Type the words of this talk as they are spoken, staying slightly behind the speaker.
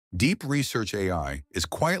Deep research AI is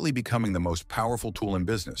quietly becoming the most powerful tool in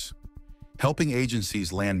business, helping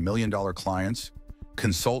agencies land million-dollar clients,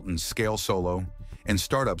 consultants scale solo, and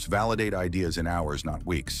startups validate ideas in hours, not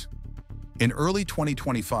weeks. In early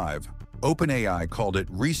 2025, OpenAI called it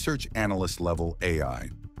research analyst level AI.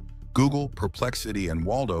 Google, Perplexity, and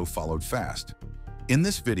Waldo followed fast. In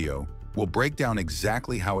this video, we'll break down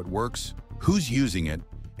exactly how it works, who's using it,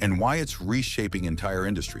 and why it's reshaping entire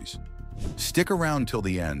industries. Stick around till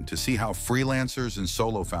the end to see how freelancers and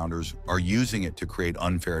solo founders are using it to create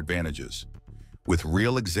unfair advantages, with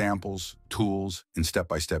real examples, tools, and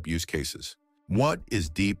step-by-step use cases. What is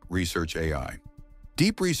deep research AI?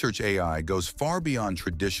 Deep research AI goes far beyond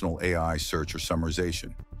traditional AI search or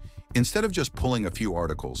summarization. Instead of just pulling a few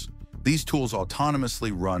articles, these tools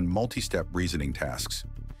autonomously run multi-step reasoning tasks,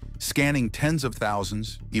 scanning tens of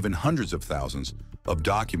thousands, even hundreds of thousands, of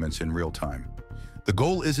documents in real time. The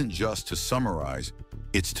goal isn't just to summarize,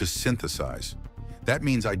 it's to synthesize. That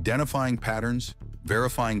means identifying patterns,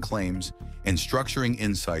 verifying claims, and structuring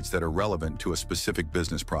insights that are relevant to a specific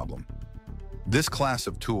business problem. This class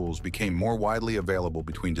of tools became more widely available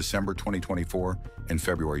between December 2024 and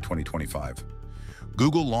February 2025.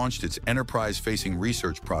 Google launched its enterprise-facing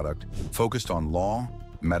research product focused on law,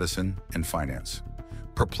 medicine, and finance.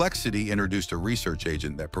 Perplexity introduced a research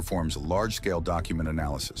agent that performs large-scale document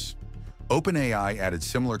analysis. OpenAI added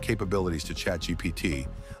similar capabilities to ChatGPT,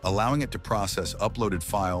 allowing it to process uploaded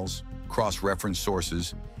files, cross-reference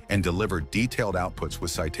sources, and deliver detailed outputs with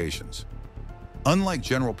citations. Unlike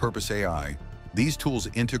general-purpose AI, these tools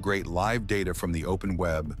integrate live data from the open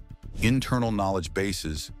web, internal knowledge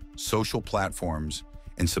bases, social platforms,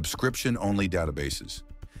 and subscription-only databases.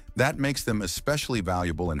 That makes them especially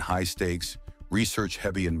valuable in high-stakes,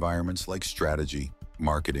 research-heavy environments like strategy,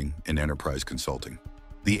 marketing, and enterprise consulting.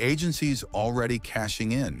 The agencies already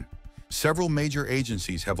cashing in. Several major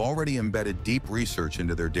agencies have already embedded deep research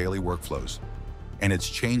into their daily workflows, and it's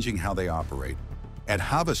changing how they operate. At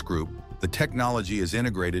Havas Group, the technology is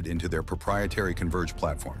integrated into their proprietary Converge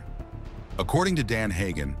platform. According to Dan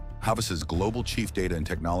Hagan, Havas's Global Chief Data and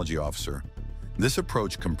Technology Officer, this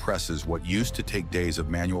approach compresses what used to take days of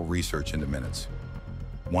manual research into minutes.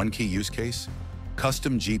 One key use case?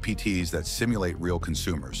 Custom GPTs that simulate real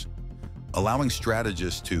consumers, allowing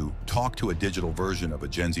strategists to talk to a digital version of a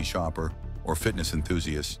Gen Z shopper or fitness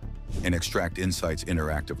enthusiast and extract insights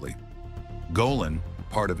interactively. Golan,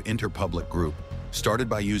 part of Interpublic Group, started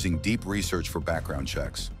by using deep research for background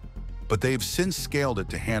checks, but they've since scaled it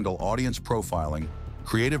to handle audience profiling,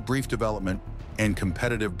 creative brief development, and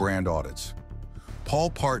competitive brand audits. Paul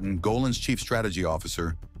Parton, Golan's Chief Strategy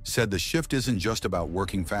Officer, said the shift isn't just about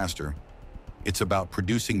working faster, it's about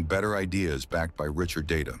producing better ideas backed by richer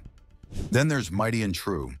data. Then there's Mighty and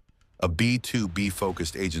True, a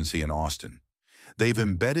B2B-focused agency in Austin. They've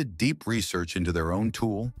embedded deep research into their own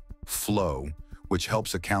tool, Flow, which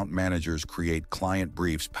helps account managers create client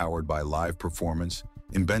briefs powered by live performance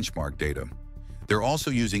and benchmark data. They're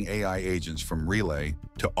also using AI agents from Relay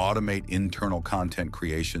to automate internal content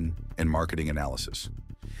creation and marketing analysis.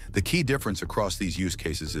 The key difference across these use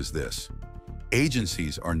cases is this: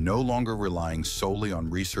 agencies are no longer relying solely on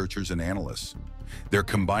researchers and analysts. They're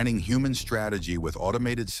combining human strategy with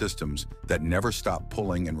automated systems that never stop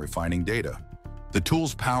pulling and refining data. The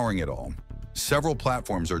tools powering it all. Several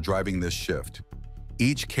platforms are driving this shift,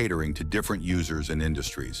 each catering to different users and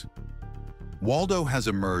industries. Waldo has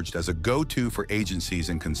emerged as a go-to for agencies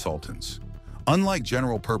and consultants. Unlike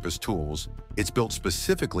general-purpose tools, it's built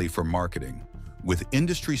specifically for marketing, with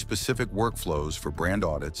industry-specific workflows for brand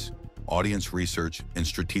audits, audience research, and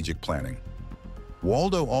strategic planning.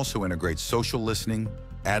 Waldo also integrates social listening,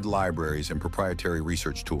 ad libraries, and proprietary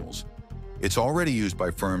research tools. It's already used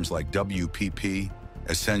by firms like WPP,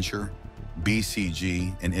 Accenture,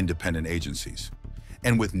 BCG, and independent agencies.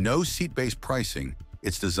 And with no seat-based pricing,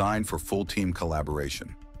 it's designed for full-team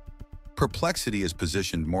collaboration. Perplexity is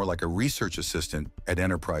positioned more like a research assistant at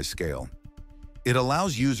enterprise scale. It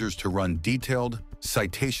allows users to run detailed,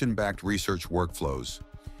 citation-backed research workflows,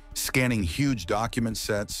 scanning huge document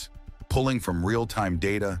sets, pulling from real-time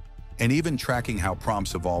data, and even tracking how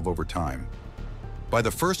prompts evolve over time. By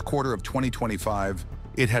the first quarter of 2025,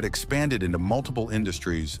 it had expanded into multiple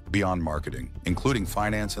industries beyond marketing, including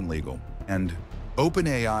finance and legal. And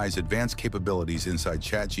OpenAI's advanced capabilities inside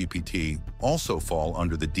ChatGPT also fall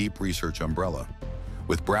under the deep research umbrella.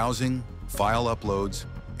 With browsing, file uploads,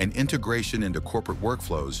 and integration into corporate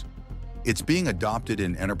workflows, it's being adopted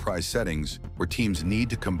in enterprise settings where teams need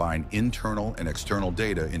to combine internal and external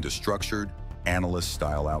data into structured,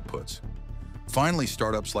 analyst-style outputs. Finally,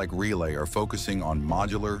 startups like Relay are focusing on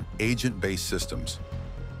modular, agent-based systems.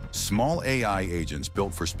 Small AI agents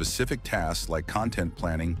built for specific tasks like content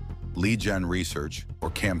planning, lead gen research,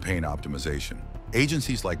 or campaign optimization.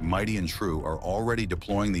 Agencies like Mighty and True are already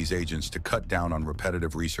deploying these agents to cut down on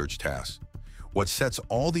repetitive research tasks. What sets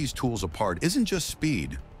all these tools apart isn't just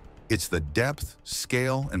speed, it's the depth,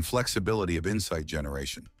 scale, and flexibility of insight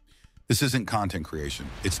generation. This isn't content creation,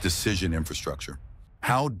 it's decision infrastructure.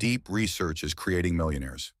 How deep research is creating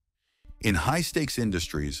millionaires. In high-stakes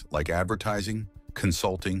industries like advertising,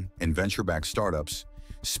 consulting, and venture-backed startups,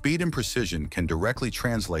 speed and precision can directly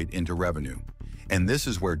translate into revenue. And this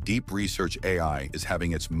is where deep research AI is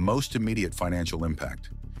having its most immediate financial impact.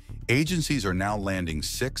 Agencies are now landing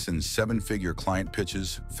 6- and 7-figure client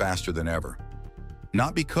pitches faster than ever.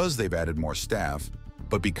 Not because they've added more staff,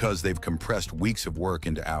 but because they've compressed weeks of work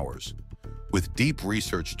into hours. With deep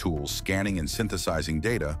research tools scanning and synthesizing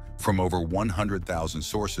data from over 100,000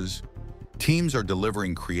 sources, teams are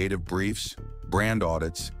delivering creative briefs, brand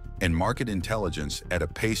audits, and market intelligence at a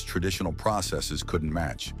pace traditional processes couldn't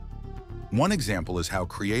match. One example is how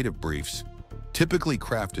creative briefs, typically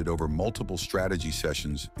crafted over multiple strategy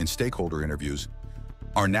sessions and stakeholder interviews,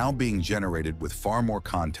 are now being generated with far more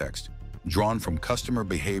context, drawn from customer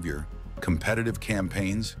behavior, competitive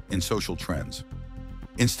campaigns, and social trends.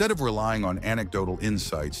 Instead of relying on anecdotal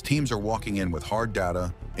insights, teams are walking in with hard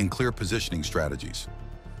data and clear positioning strategies,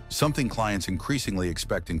 something clients increasingly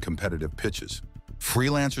expect in competitive pitches.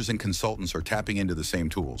 Freelancers and consultants are tapping into the same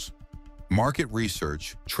tools. Market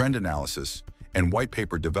research, trend analysis, and white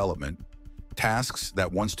paper development, tasks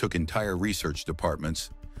that once took entire research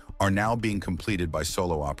departments, are now being completed by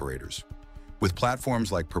solo operators. With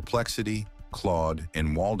platforms like Perplexity, Claude,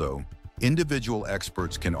 and Waldo, individual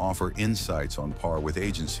experts can offer insights on par with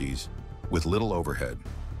agencies with little overhead.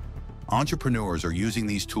 Entrepreneurs are using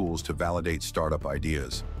these tools to validate startup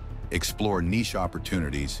ideas, explore niche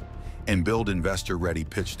opportunities, and build investor-ready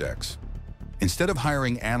pitch decks. Instead of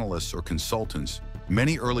hiring analysts or consultants,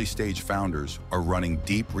 many early-stage founders are running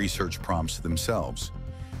deep research prompts themselves,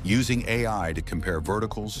 using AI to compare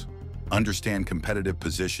verticals, understand competitive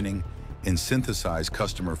positioning, and synthesize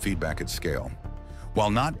customer feedback at scale.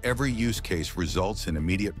 While not every use case results in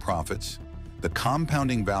immediate profits, the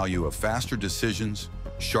compounding value of faster decisions,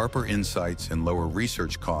 sharper insights, and lower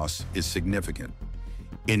research costs is significant.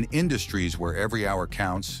 In industries where every hour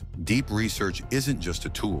counts, deep research isn't just a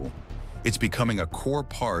tool, it's becoming a core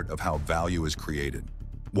part of how value is created.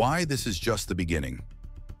 Why this is just the beginning.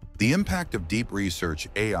 The impact of deep research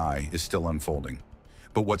AI is still unfolding,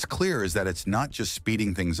 but what's clear is that it's not just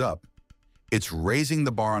speeding things up, it's raising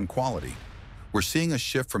the bar on quality. We're seeing a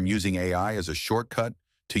shift from using AI as a shortcut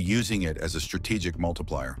to using it as a strategic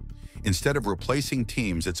multiplier. Instead of replacing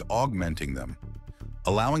teams, it's augmenting them,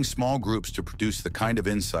 allowing small groups to produce the kind of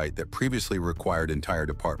insight that previously required entire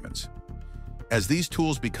departments. As these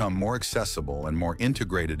tools become more accessible and more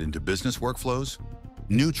integrated into business workflows,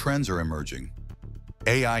 new trends are emerging.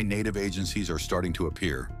 AI-native agencies are starting to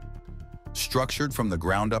appear, structured from the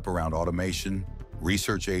ground up around automation,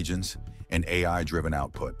 research agents, and AI-driven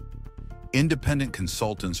output. Independent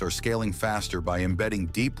consultants are scaling faster by embedding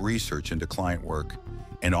deep research into client work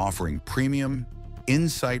and offering premium,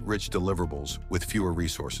 insight-rich deliverables with fewer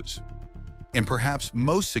resources. And perhaps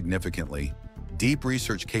most significantly, deep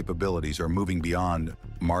research capabilities are moving beyond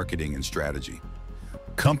marketing and strategy.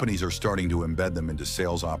 Companies are starting to embed them into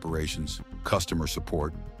sales operations, customer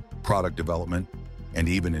support, product development, and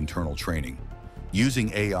even internal training,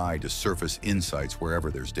 using AI to surface insights wherever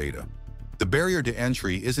there's data. The barrier to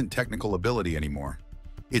entry isn't technical ability anymore.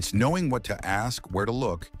 It's knowing what to ask, where to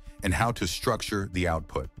look, and how to structure the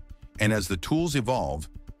output. And as the tools evolve,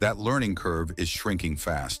 that learning curve is shrinking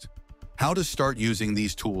fast. How to start using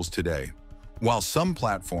these tools today? While some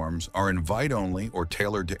platforms are invite-only or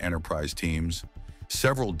tailored to enterprise teams,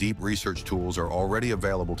 several deep research tools are already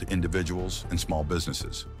available to individuals and small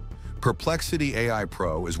businesses. Perplexity AI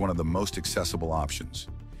Pro is one of the most accessible options.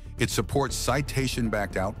 It supports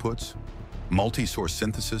citation-backed outputs, multi-source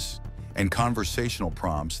synthesis, and conversational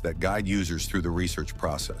prompts that guide users through the research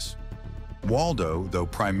process. Waldo, though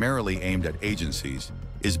primarily aimed at agencies,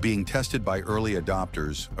 is being tested by early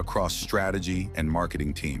adopters across strategy and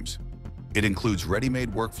marketing teams. It includes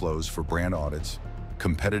ready-made workflows for brand audits,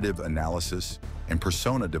 competitive analysis, and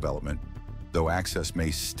persona development, though access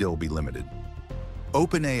may still be limited.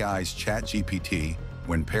 OpenAI's ChatGPT,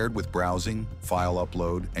 when paired with browsing, file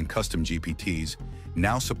upload, and custom GPTs,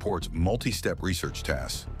 now supports multi-step research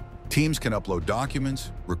tasks. Teams can upload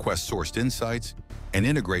documents, request sourced insights, and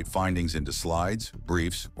integrate findings into slides,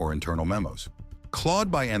 briefs, or internal memos. Claude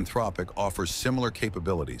by Anthropic offers similar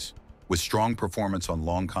capabilities, with strong performance on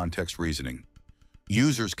long context reasoning.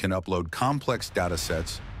 Users can upload complex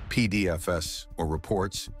datasets, PDFs or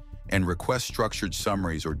reports, and request structured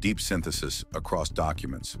summaries or deep synthesis across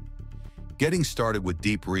documents. Getting started with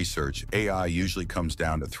deep research, AI usually comes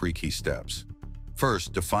down to 3 key steps.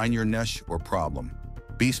 First, define your niche or problem.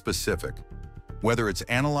 Be specific. Whether it's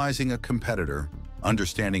analyzing a competitor,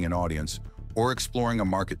 understanding an audience, or exploring a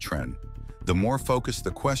market trend, the more focused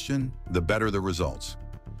the question, the better the results.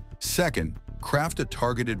 Second, craft a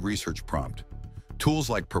targeted research prompt. Tools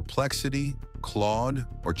like Perplexity, Claude,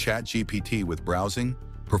 or ChatGPT with browsing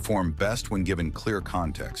perform best when given clear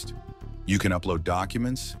context. You can upload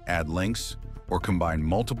documents, add links, or combine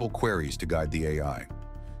multiple queries to guide the AI.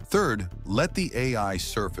 Third, let the AI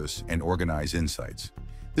surface and organize insights.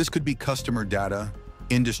 This could be customer data,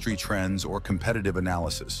 industry trends, or competitive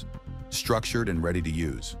analysis, structured and ready to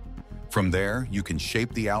use. From there, you can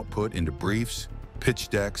shape the output into briefs, pitch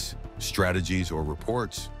decks, strategies, or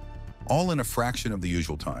reports, all in a fraction of the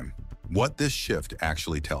usual time. What this shift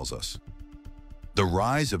actually tells us. The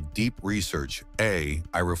rise of deep research,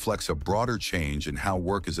 AI reflects a broader change in how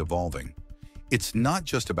work is evolving. It's not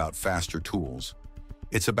just about faster tools.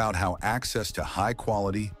 It's about how access to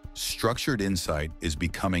high-quality, structured insight is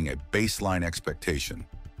becoming a baseline expectation,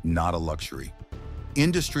 not a luxury.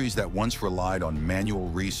 Industries that once relied on manual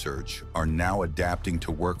research are now adapting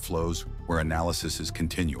to workflows where analysis is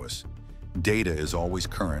continuous. Data is always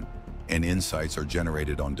current, and insights are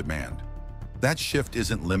generated on demand. That shift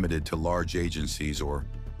isn't limited to large agencies or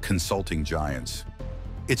consulting giants.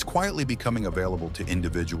 It's quietly becoming available to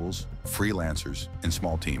individuals, freelancers, and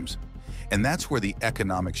small teams. And that's where the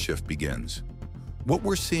economic shift begins. What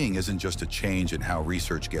we're seeing isn't just a change in how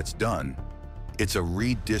research gets done, it's a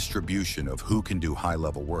redistribution of who can do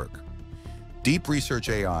high-level work. Deep research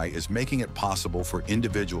AI is making it possible for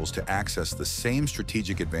individuals to access the same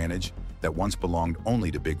strategic advantage that once belonged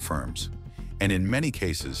only to big firms. And in many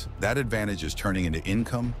cases, that advantage is turning into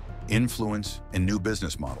income, influence, and new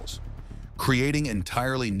business models, creating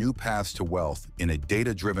entirely new paths to wealth in a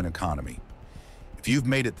data-driven economy. If you've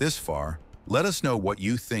made it this far, let us know what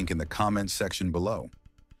you think in the comments section below.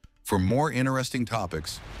 For more interesting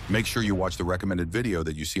topics, make sure you watch the recommended video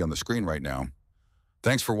that you see on the screen right now.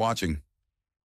 Thanks for watching.